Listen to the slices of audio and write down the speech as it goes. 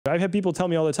I've had people tell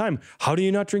me all the time, how do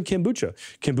you not drink kombucha?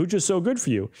 Kombucha is so good for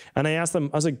you. And I asked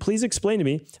them, I was like, please explain to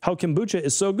me how kombucha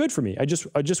is so good for me. I just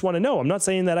want to know. I'm not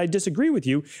saying that I disagree with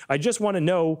you. I just want to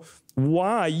know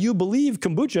why you believe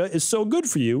kombucha is so good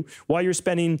for you, why you're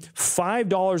spending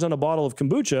 $5 on a bottle of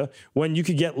kombucha when you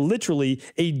could get literally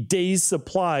a day's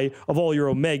supply of all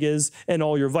your omegas and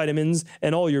all your vitamins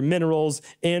and all your minerals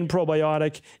and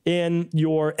probiotic and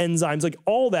your enzymes, like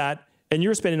all that. And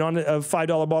you're spending on a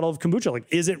 $5 bottle of kombucha. Like,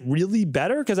 is it really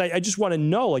better? Because I just want to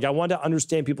know, like, I want to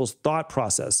understand people's thought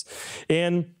process.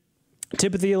 And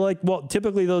typically,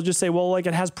 typically they'll just say, well, like,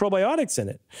 it has probiotics in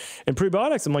it and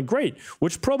prebiotics. I'm like, great.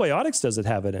 Which probiotics does it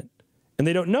have in it? And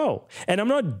they don't know. And I'm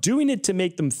not doing it to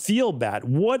make them feel bad.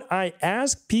 What I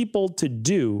ask people to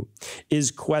do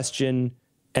is question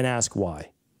and ask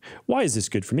why. Why is this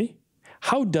good for me?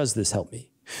 How does this help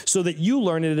me? So that you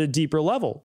learn it at a deeper level.